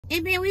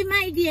Ebe oui,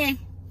 my dear.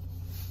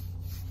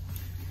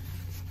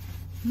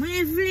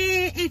 Mwen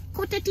vle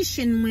kote ti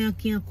chen mwen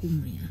ki an kou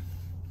mwen.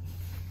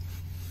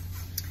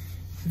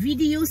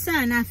 Video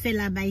sa na fe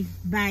la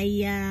by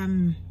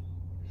an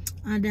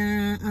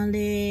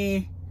le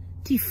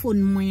ti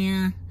phone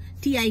mwen,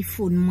 ti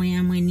iPhone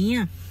mwen ni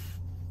an.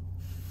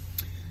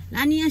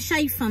 La ni an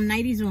chay fam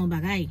na it is one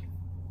bagay.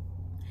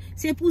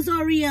 Se pou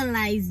zo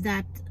realize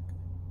that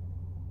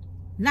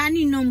la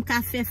ni nom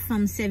ka fe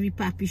fam servi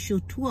papi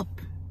show trop.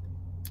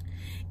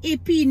 Et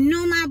puis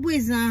nom a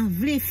bezan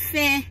vle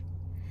fe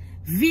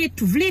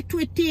vle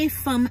traiter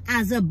femme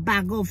as a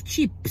bag of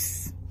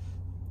chips.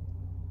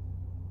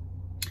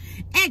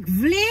 Ek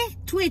vle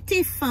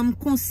traiter femme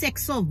kon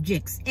sex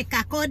objects. Ek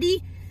akodi,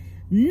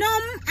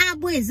 nom a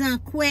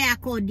bezan kwe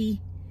akodi,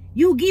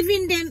 you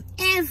giving them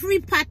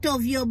every part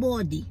of your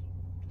body.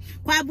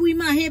 Kwa bui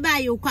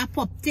maheba yo, kwa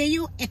popte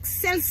yo, ek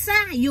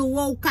selsa yo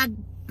woka,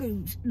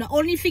 the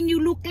only thing you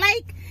look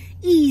like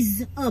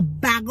is a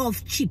bag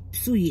of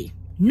chips.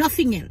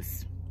 Nothing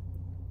else.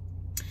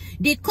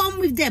 They come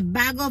with their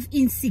bag of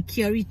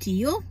insecurity,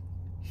 yo.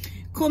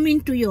 Come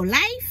into your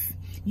life,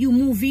 you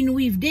move in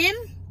with them,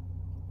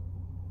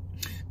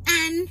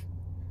 and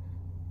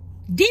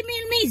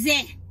demil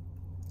mize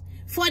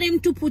for them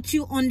to put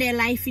you on their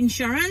life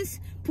insurance,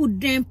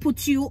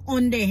 put you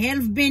on the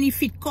health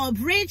benefit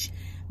coverage,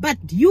 but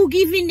you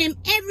giving them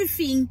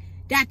everything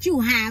that you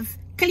have,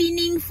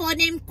 cleaning for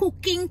them,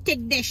 cooking,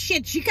 take their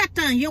shit,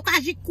 jikatan, yo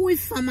kajikui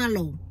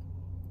famalo.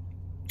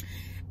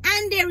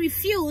 And they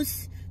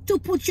refuse to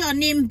put your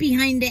name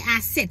behind the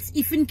assets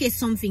if in case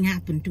something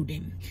happened to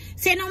them.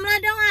 Say no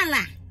don't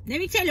ala. Let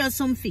me tell you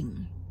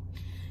something.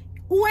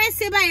 Ou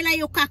se ba la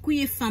yo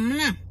kakuye fam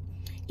la.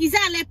 Is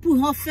ale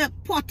pou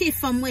porte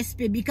fam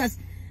wespe because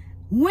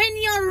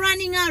when you're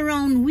running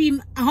around we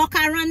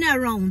hoka run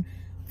around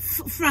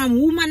from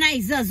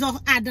womanizers or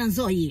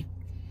adanzoye.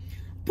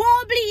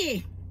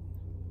 Probably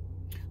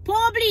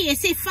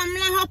se fam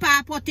la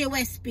hopa porte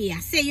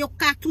wespe se yo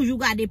ka toujou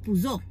gade pou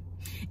zo.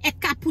 E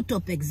ka put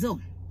up exo.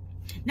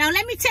 Now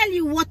let me tell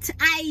you what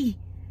I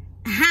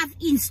have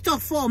in store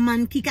for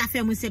man ki ka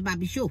fe mwen se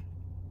babi show.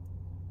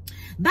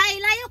 Bay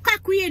la yo ka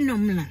kuye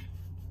nom la.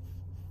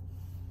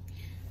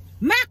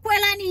 Ma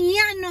kwela ni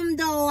yan nom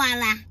do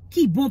wala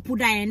ki bon pou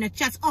Diana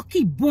Charles or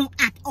ki bon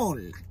at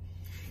all.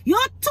 Yo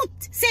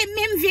tout se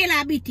mem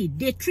velabiti.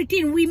 They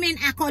treating women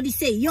according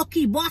say yo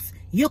ki boss,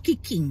 yo ki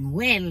king.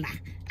 Well,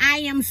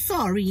 I am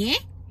sorry, eh?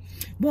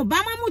 Bo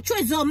bama mucho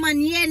zo man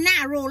ye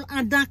na role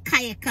an dan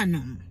kaye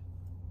kanom.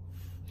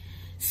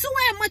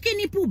 Souwe mwen ki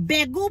ni pou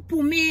bego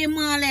pou me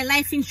man le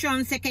life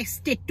insurance ek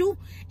stetu,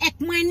 ek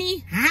mwen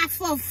ni half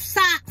of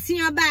sa si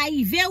an ba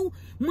ive ou,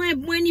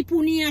 mwen ni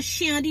pou ni an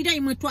chien di da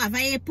mwen to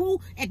avaye pou,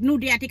 ek nou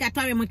de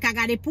atikatore mwen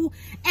kagade pou,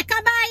 ek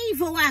a ba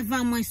ive ou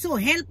avan mwen, so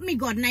help me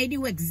God, na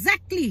do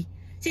exactly.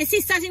 Say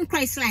sisters in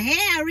Christ la,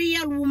 hey a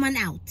real woman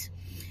out.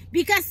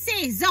 Because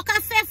say,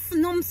 zoka fe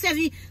nom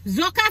sevi,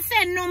 zoka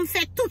fe nom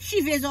fe tout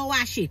chive zo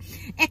washi.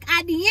 Ek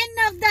at the end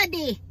of the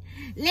day,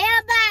 le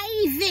ba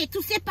ive,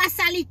 tout se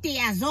pasalite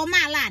a zo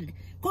malade,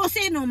 ko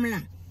se nom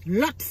la,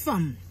 lot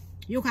fam,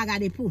 yo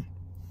kagade pou.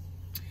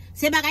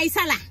 Se bagay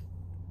sa la,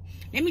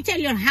 let me tell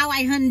you how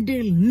I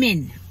handle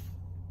men.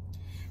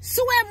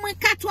 Souwe mwen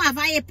katwa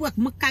avaye pou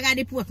ek mwen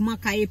kagade pou ek mwen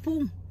kaye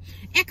pou,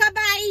 ek a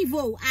ba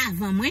ive ou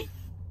avan mwen.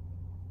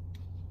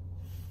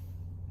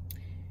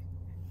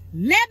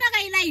 Le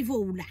bagay la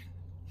ivo ou la.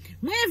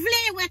 Mwen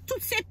vle we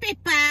tout se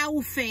pepa ou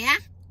fe,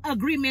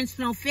 agreements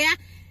non fe,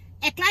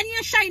 ek la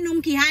ni chay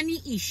nom ki hani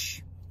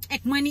ish.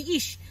 Ek mweni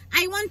ish.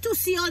 I want to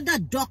see all the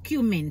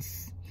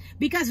documents.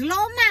 Because lo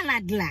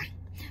malad la.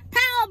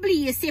 Pa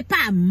oubliye se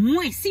pa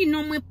mwen,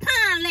 sinon mwen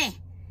panle.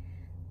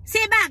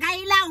 Se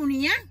bagay la ou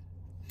ni,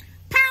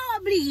 pa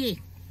oubliye.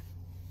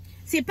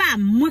 Se pa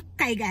mwen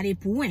kay gare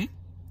pou,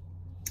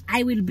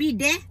 I will be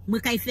there,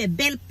 mwen kay fe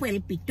bel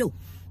pwel pito.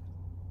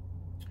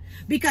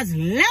 Because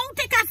la ou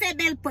te ka fe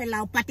bel pou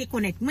la ou pa te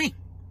connect mwen.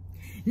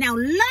 Now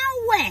la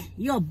where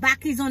your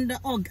back is on the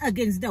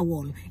against the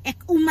wall.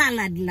 Ek ou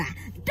malad la.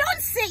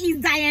 Don't say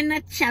it's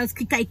Diana Charles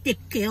ki kay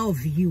take care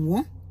of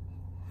you.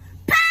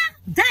 Pa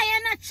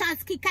Diana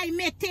Charles ki kay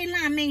mette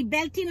la men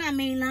belti la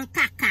men lan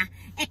kaka.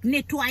 Ek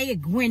netwaye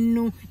gwen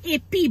nou. E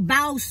pi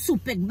ba ou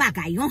soup ek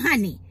bagay yon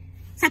honey.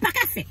 Sa pa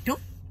ka fet to.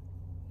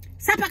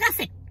 Sa pa ka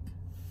fet.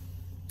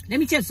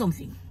 Let me tell you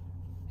something.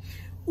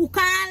 Ou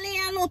ka ale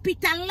an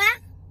l'hôpital la.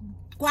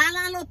 Kwa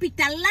la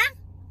l'hôpital la,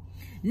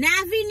 na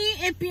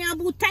vini epi an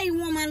boutay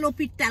woman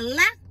l'hôpital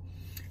la,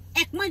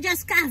 ek mwen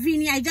just ka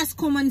vini, I just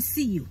come and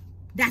see you.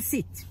 That's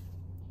it.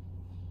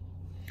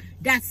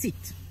 That's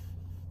it.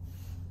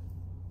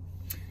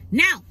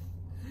 Now,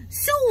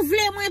 so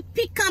vle mwen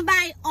pick and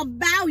buy or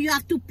bow, you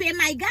have to pay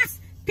my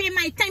gas, pay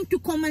my time to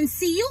come and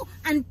see you,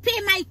 and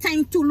pay my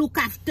time to look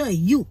after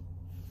you.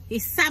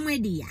 It's somewhere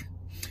there.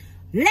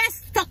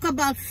 Let's talk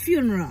about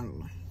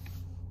funeral.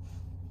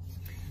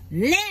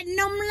 Le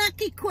nom la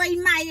ki kwe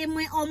maye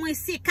mwen o mwen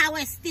se ka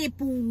weste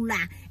pou la.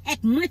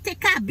 Ek mwen te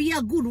ka be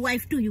a good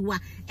wife to you.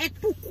 Ek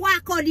pou kwa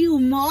kodi ou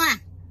mo.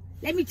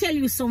 Let me tell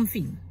you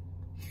something.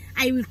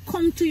 I will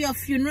come to your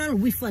funeral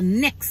with a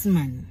next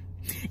man.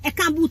 Ek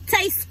an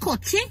bouteille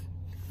scotch,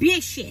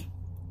 bien cher.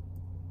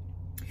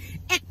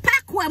 Ek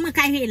pa kwe mwen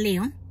ka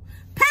hele,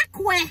 pa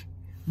kwe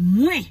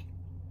mwen.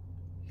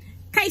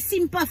 Kay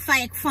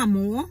sympathize ek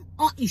famo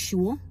or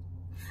issue.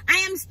 I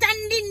am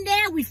standing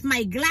there with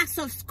my glass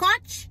of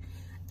scotch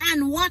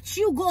and watch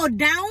you go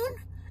down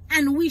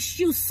and wish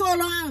you so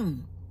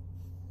long.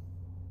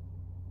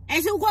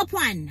 Est-ce que vous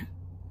comprenez?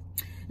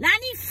 La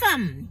ni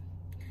femme,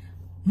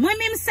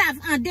 moi-même sav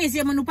en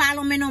deuxième nous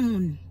parlons maintenant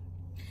moun.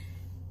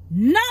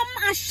 Nom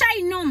en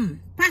chay nom,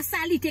 pas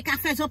salite ka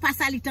fait pas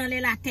salite en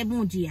la te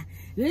bon dia.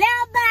 Le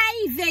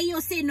bay veyo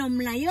se nom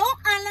la yo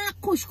en la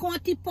couche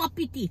konti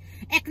popiti.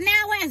 Ek na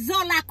we zo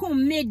la kon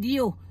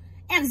medio.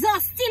 Ek zo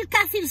still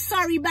ka feel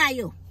sorry ba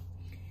yo.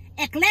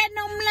 Ek le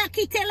nom la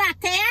kite la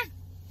terre.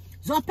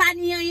 Zo pa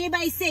ni ye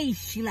bay se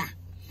ish la.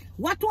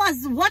 What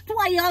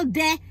were y'all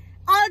there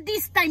all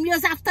this time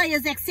years after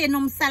years ek se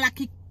nom sa la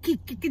ki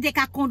de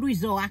ka conduit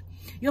zo a.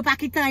 Yo pa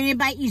kite ye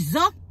bay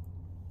izo.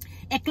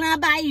 Ek lan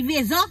bay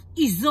vezo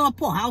izo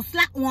po house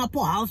la ou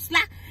po house la.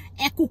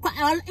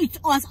 It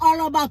was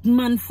all about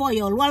man for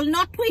y'all. Well,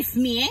 not with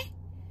me, eh?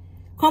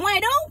 Come on,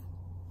 do?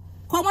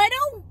 Come on,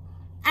 do?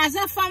 As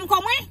a femme,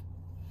 come on.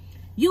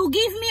 You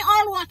give me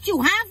all what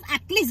you have,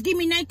 at least give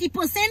me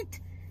 90%.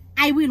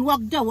 I will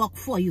work the work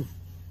for you.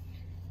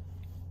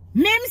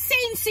 Même si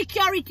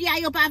insecurity,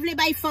 yo pa vle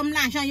bay femme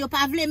l'argent, yo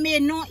pa vle me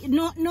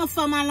no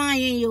femme alan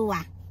yo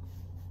a.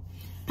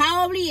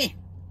 Pa oubliye.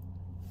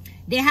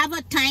 They have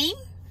a time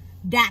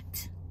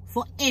that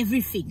for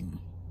everything.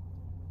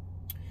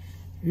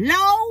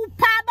 Low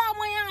pa ba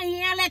mwen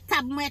yon le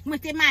tab mwen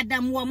te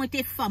madame ou mwen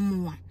te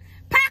femme ou.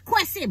 Pa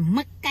kwa se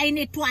mwen kay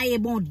netwaye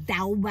bon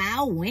da ou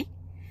ba ou, eh?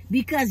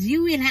 Because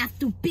you will have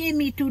to pay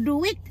me to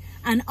do it.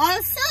 And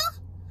also,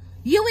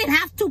 you will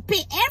have to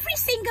pay every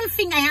single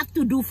thing I have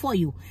to do for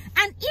you.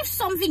 And if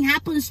something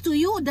happens to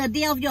you the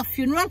day of your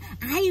funeral,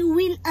 I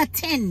will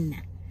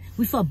attend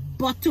with a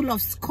bottle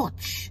of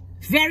scotch.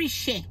 Very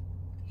share.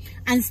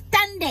 And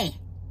stand there.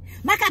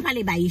 Maka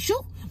pale ba issue.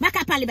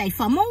 Maka pale by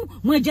famou,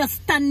 mwen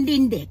just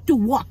standing there to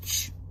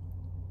watch.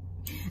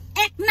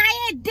 Ek na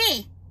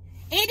ede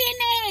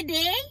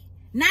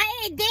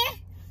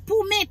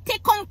pou mette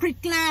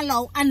concrete lan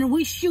law and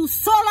wish you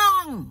so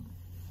long.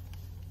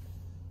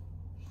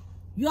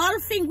 You all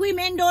think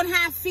women don't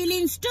have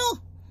feelings too?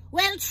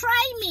 Well,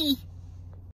 try me.